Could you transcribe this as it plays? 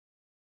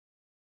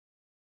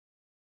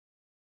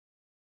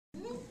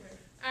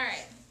All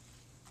right.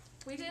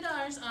 We did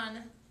ours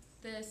on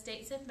the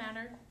states of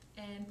matter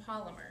and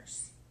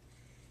polymers.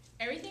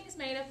 Everything is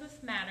made up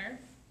of matter.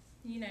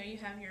 You know, you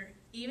have your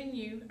even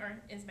U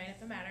is made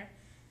up of matter.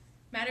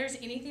 Matter is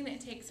anything that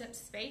takes up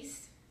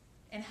space,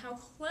 and how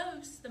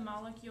close the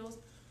molecules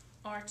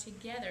are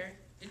together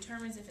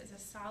determines if it's a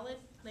solid,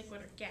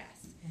 liquid, or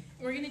gas. And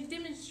we're going to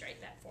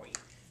demonstrate that for you.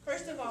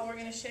 First of all, we're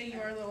going to show you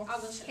our little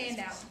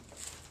handout.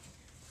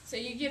 So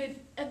you get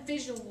a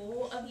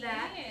visual of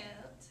that.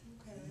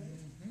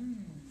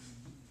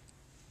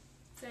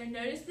 So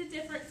notice the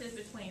differences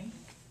between,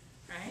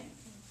 right?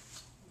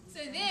 So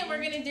then we're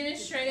going to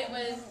demonstrate it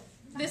with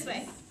this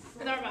way,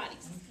 with our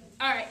bodies.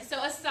 All right,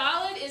 so a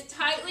solid is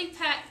tightly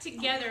packed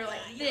together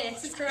like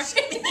this,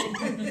 right?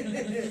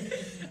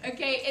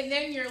 Okay, and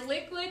then your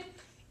liquid,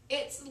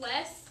 it's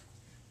less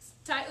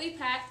tightly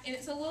packed, and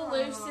it's a little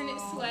loose, and it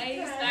sways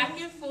back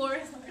and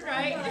forth,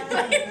 right?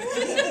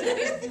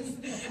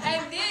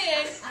 And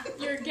then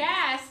your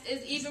gas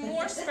is even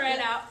more spread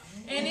out,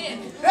 and it...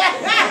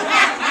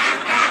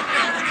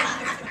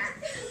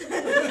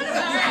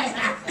 All right,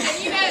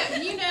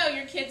 and you know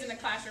your kids in the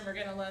classroom are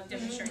going to love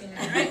demonstrating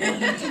that, right?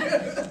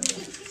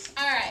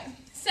 All right,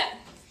 so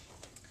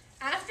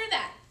after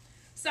that,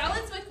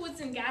 solids, liquids,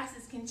 and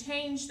gases can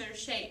change their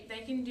shape. They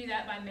can do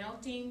that by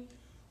melting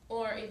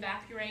or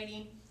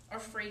evaporating or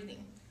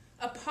freezing.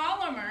 A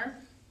polymer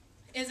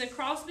is a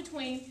cross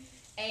between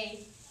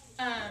it's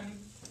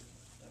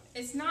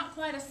not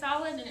quite a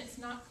solid and it's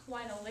not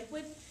quite a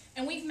liquid.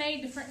 And we've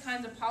made different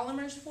kinds of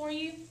polymers for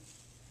you.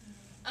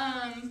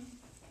 Yeah,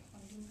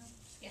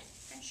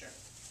 sure.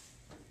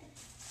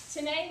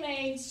 Tanae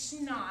made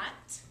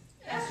snot.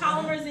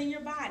 Polymers in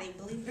your body,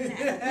 believe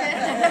it or not.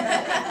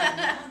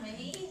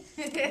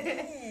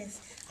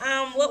 Yes.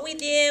 What we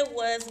did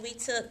was we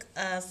took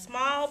a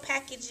small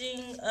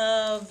packaging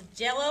of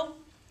Jell-O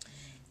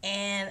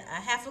and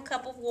a half a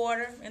cup of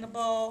water in a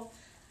bowl.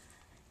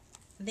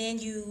 Then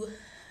you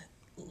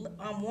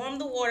warm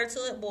the water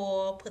till it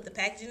boiled, put the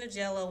packaging of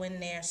Jell-O in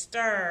there,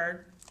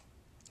 stirred,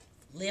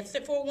 lift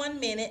it for 1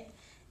 minute,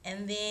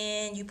 and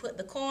then you put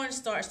the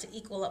cornstarch to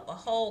equal up a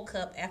whole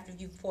cup after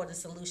you pour the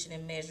solution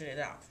and measure it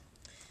off.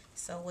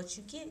 So what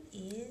you get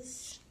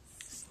is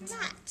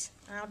snot.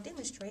 I'll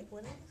demonstrate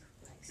what it is.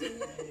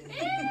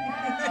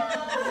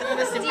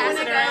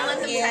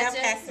 Yeah,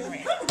 pass it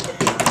around.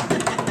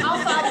 I'll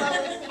follow.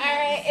 All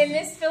right, and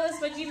Miss Phyllis,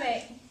 what'd you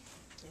make?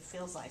 It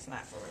feels like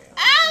snot for real.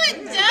 Oh,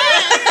 it does!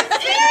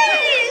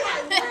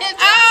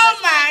 Oh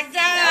my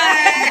God!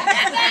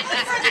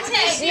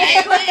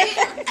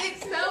 It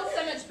smells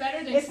so much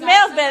better than it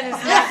smells better than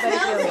snot, but it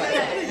feels like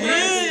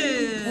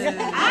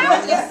I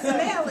just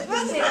smell it.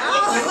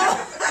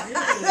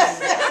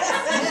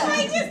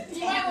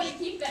 You might want to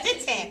keep that.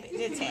 Just tap it.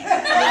 Just tap it.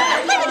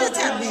 Let me just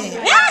tap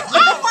it. I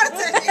don't want to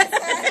touch it.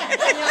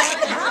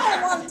 I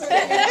don't want to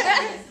touch it.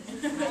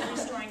 I'm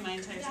restoring my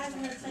entire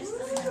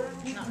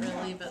system. Not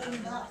really, but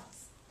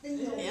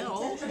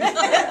ew.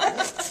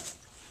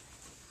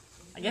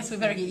 I guess we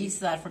better get used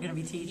to that if we're going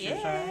to be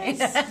teachers, right?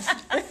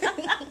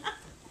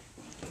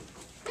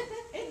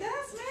 It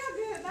does smell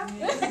good.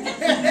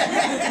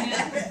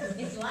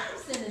 it's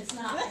lax and it's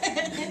not.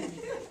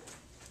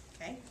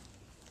 Okay.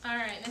 All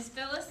right, Miss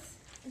Phyllis.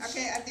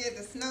 Okay, I did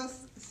the snow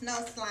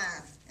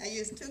slime. I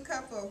used 2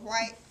 cups of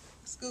white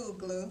school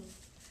glue,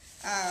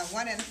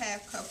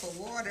 1.5 cup of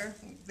water,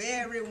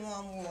 very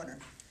warm water,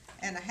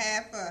 and a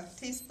half a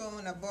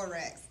teaspoon of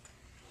borax.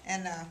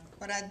 And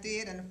what I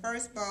did in the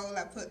first bowl,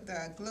 I put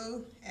the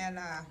glue and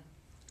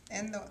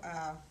in the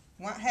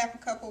half a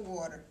cup of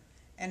water.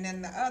 And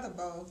in the other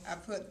bowl, I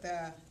put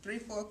the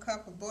 3/4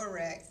 cup of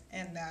borax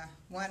and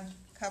 1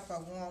 cup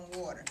of warm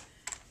water.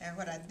 And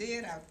what I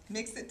did, I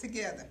mixed it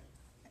together.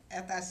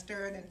 After I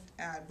stirred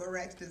and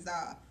borax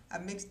dissolved, I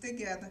mixed it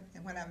together.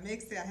 And when I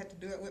mixed it, I had to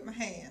do it with my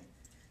hand.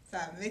 So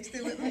I mixed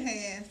it with my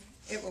hand.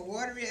 It was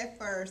watery at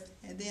first,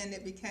 and then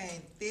it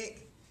became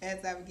thick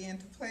as I began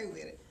to play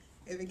with it.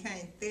 It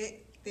became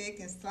thick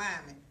and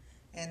slimy.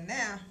 And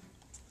now,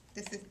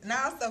 and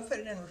I also put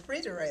it in the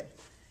refrigerator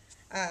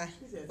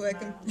where it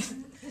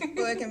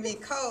can be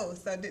cold.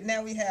 So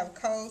now we have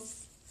cold,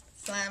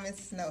 slimy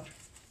snow.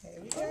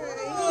 Here we go.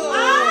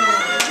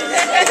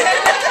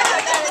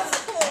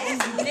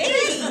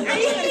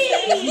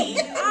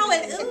 Oh,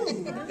 and ooh.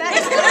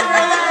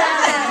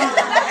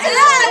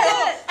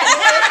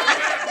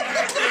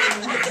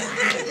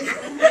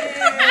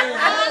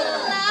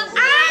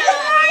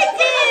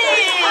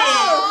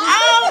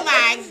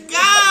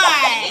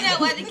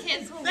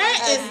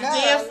 That's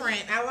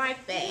different. I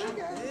like that.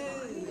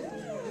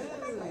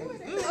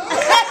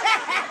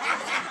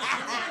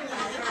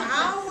 I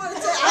don't want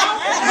to touch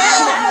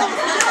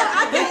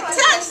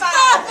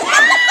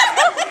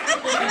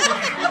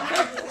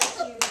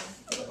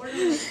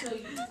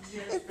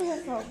it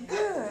feels so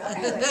good.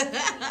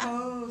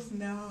 Oh,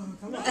 no.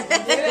 Come on.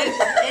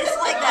 It's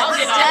like that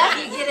stuff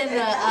you get in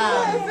the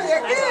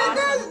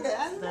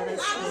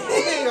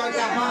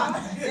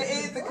It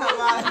needs to come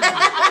out.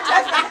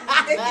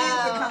 It needs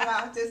to come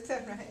out. Just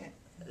touch my hand.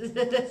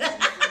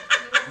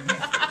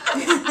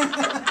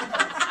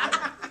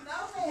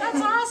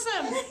 That's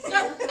awesome.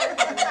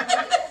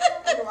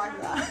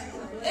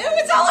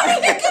 It's all over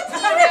your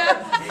computer.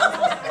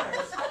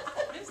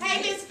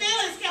 Hey, Miss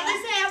Phyllis, can we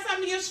have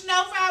some of your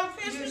snow for our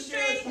Christmas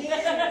tree?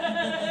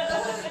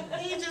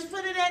 You just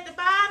put it at the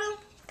bottom.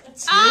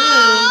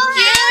 Oh,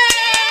 yeah!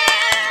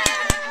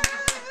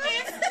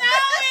 It's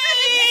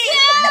snowing.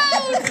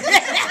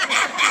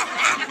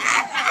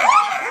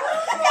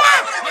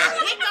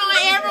 It's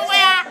going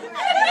everywhere.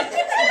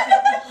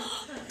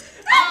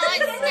 Oh,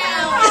 it's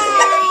snowing.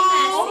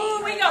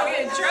 Oh, we gonna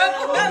get in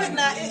trouble. No, it's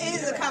not. It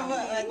is to come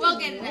up. We'll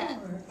get it up.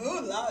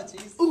 Ooh, Lord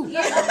Jesus.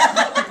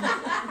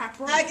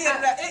 I get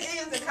it up. It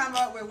is to come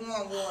up with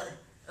warm water.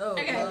 Oh,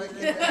 Okay. Lord,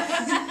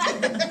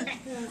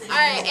 All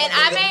right, and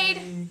I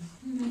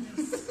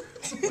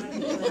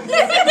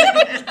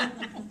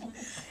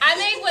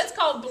made what's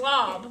called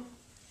blob.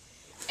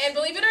 And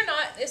believe it or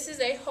not, this is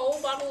a whole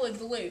bottle of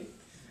glue.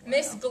 And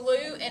this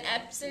glue and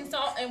Epsom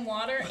salt and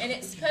water, and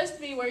it's supposed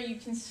to be where you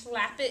can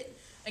slap it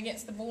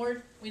against the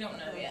board. We don't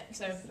know yet,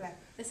 so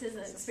this is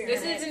an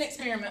experiment. this is an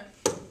experiment.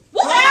 So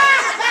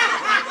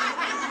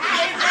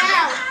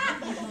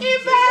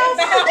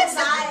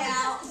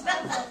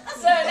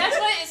that's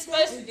what it's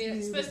supposed to do.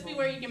 It's supposed to be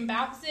where you can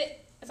bounce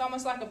it. It's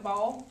almost like a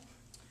ball.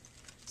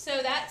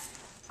 So that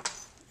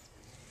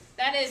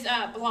is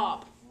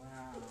blob.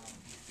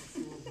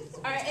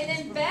 All right, and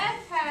then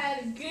Beth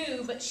had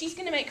goo, but she's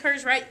gonna make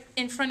hers right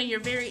in front of your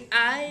very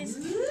eyes.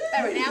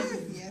 Right now.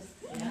 yes.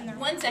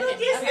 1 second.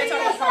 Okay, it's on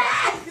the phone.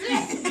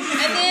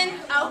 And then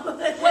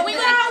when we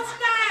went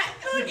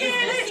Look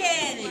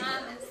at it.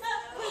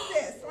 What's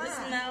this?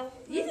 Slime. No.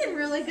 You did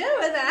really good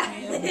with that.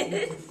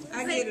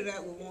 I get it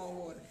up with warm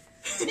water.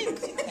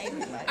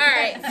 all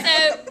right,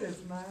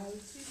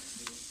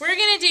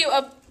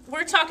 so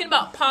we're talking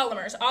about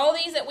polymers. All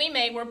these that we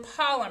made were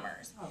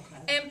polymers.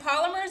 Okay. And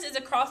polymers is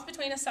a cross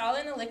between a solid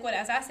and a liquid,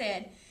 as I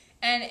said.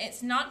 And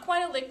it's not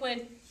quite a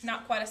liquid,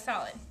 not quite a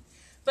solid.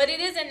 But it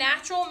is a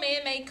natural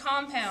man-made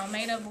compound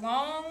made of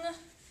long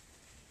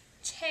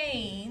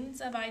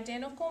chains of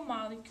identical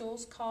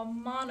molecules called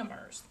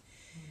monomers,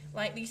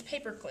 like these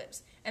paper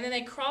clips. And then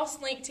they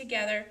cross-link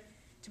together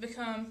to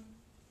become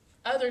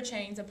other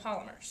chains of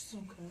polymers.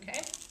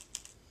 Okay?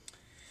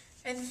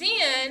 And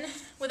then,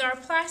 with our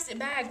plastic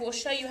bag, we'll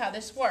show you how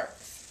this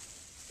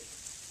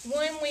works.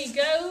 When we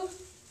go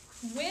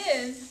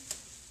with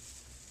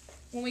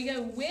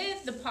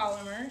the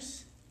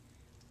polymers,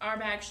 our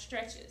bag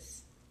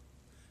stretches.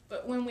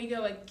 But when we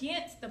go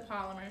against the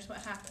polymers, what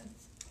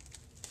happens?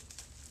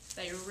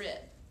 They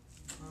rip.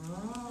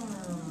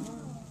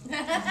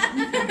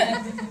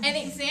 And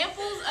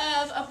examples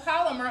of a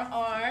polymer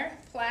are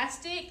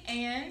plastic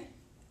and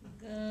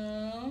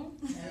gum.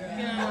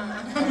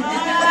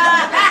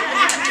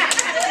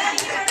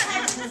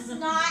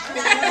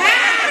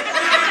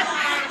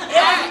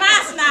 It was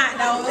my snot,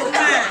 though. It was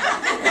mine.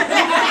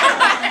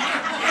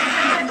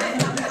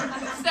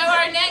 So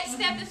our next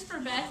step is for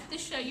Beth to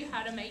show you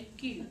how to make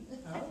goo.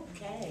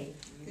 Okay.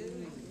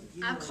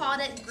 I called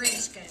it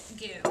Grinch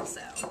goo,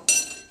 so.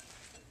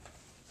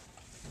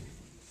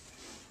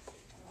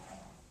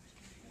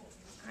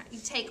 Alright, you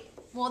take,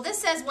 well, this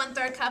says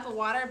 1/3 cup of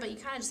water, but you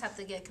kind of just have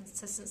to get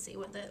consistency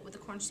with the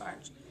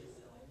cornstarch.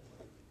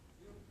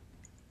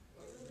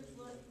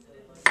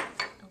 A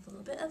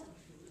little bit of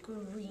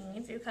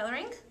green food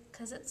coloring,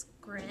 because it's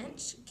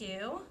Grinch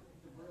goo.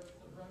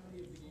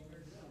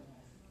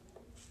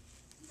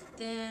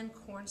 Then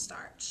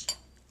cornstarch.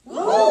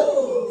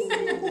 Woo!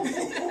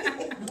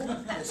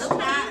 That's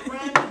okay.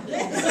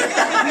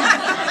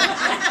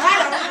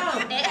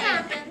 It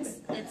happens.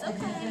 It's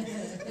okay.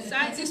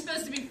 Science is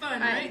supposed to be fun,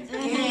 right?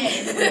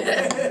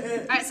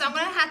 Alright, so I'm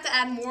going to have to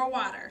add more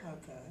water.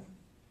 Okay.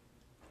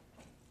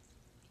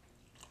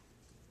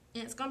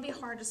 And it's going to be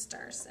hard to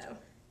stir, so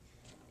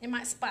it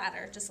might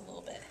splatter just a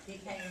little bit.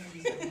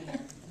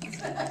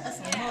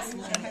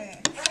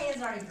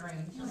 already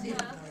green. I'll do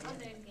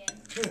it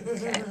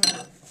again. A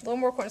little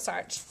more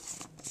cornstarch.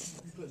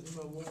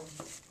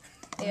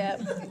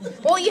 Yep.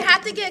 Well, you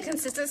have to get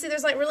consistency.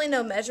 There's like really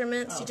no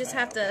measurements. You just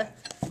have to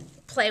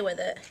play with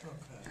it.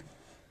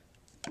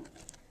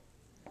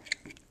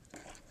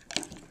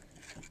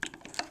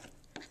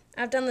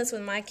 I've done this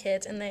with my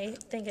kids, and they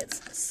think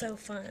it's so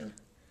fun.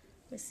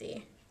 Let me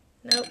see.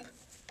 Nope.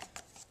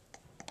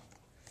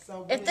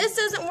 So If this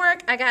doesn't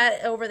work, I got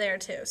it over there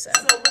too. So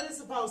what is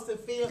supposed to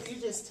feel? You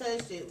just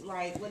touched it.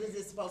 Like, what is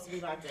it supposed to be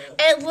like?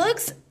 it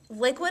looks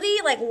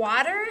liquidy, like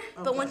water,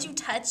 but Okay. once you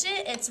touch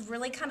it, it's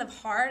really kind of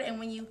hard. And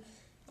when you,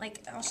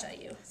 like, I'll show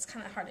you. It's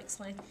kind of hard to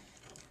explain.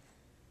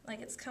 Like,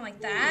 it's kind of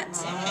like that.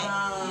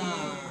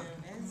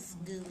 That's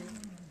good.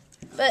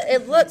 But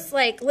it looks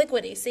like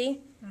liquidy, see?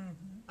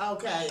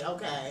 Okay,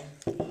 okay.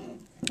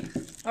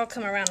 I'll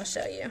come around and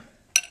show you.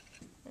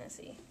 Let's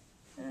see.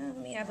 Let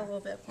me add a little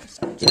bit of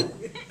cornstarch.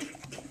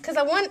 Because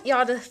I want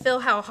y'all to feel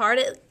how hard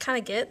it kind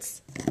of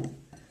gets.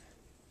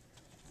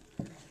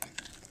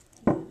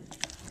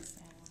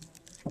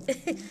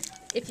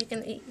 If you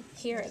can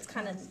hear, it's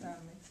kind of,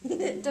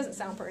 it doesn't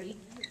sound pretty.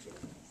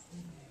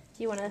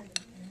 You want to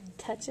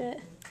touch it.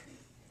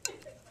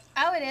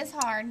 Oh, it is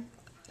hard.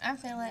 I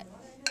feel it.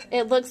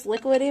 It looks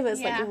liquidy, but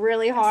it's Yeah, like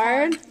really it's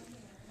hard.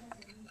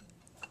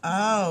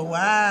 Oh,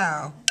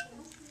 wow.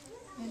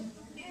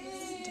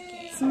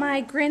 It's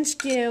my Grinch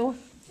goo.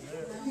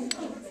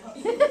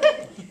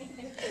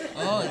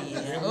 Oh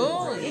yeah.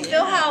 Oh You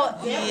feel how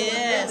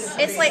yes.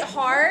 it's like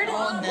hard?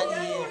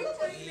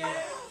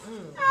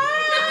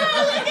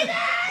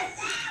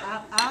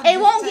 It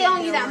won't get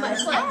on you that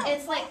much. Like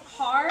it's like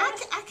hard.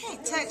 I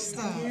can't touch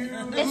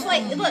them. It's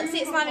like look, see,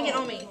 it's not even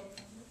getting on me.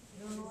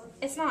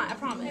 It's not. I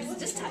promise.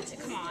 Just touch it.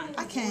 Come on.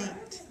 I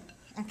can't.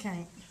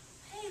 Hey,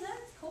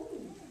 that's cool.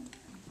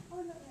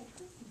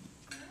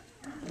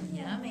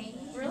 Yummy.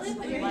 Really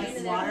put your hand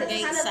in there.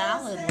 Watergate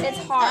salad. It's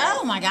hard.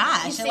 Oh my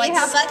gosh! see It like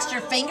how- sucks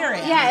your finger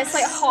in. Yeah, it's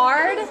like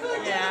hard.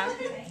 Yeah,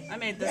 I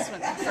made this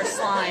one for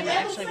slime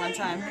actually one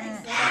time.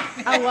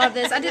 I love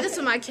this. I do this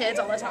with my kids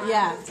all the time.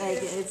 Yeah,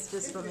 it's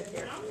just from the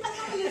here.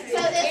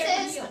 So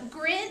this is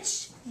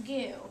Grinch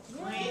goo.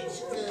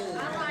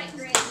 I like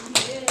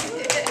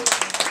Grinch.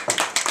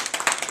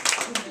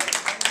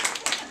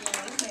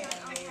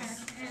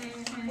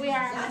 We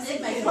are. That's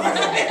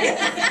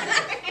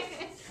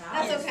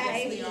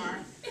okay.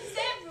 It's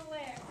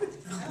everywhere.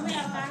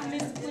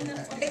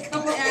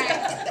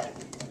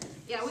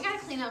 Yeah, we gotta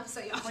clean up so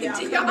y'all can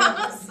do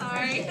y'all.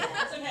 Sorry.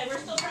 That's okay. We're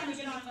still trying to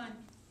get on fun.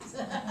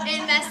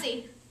 And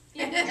messy.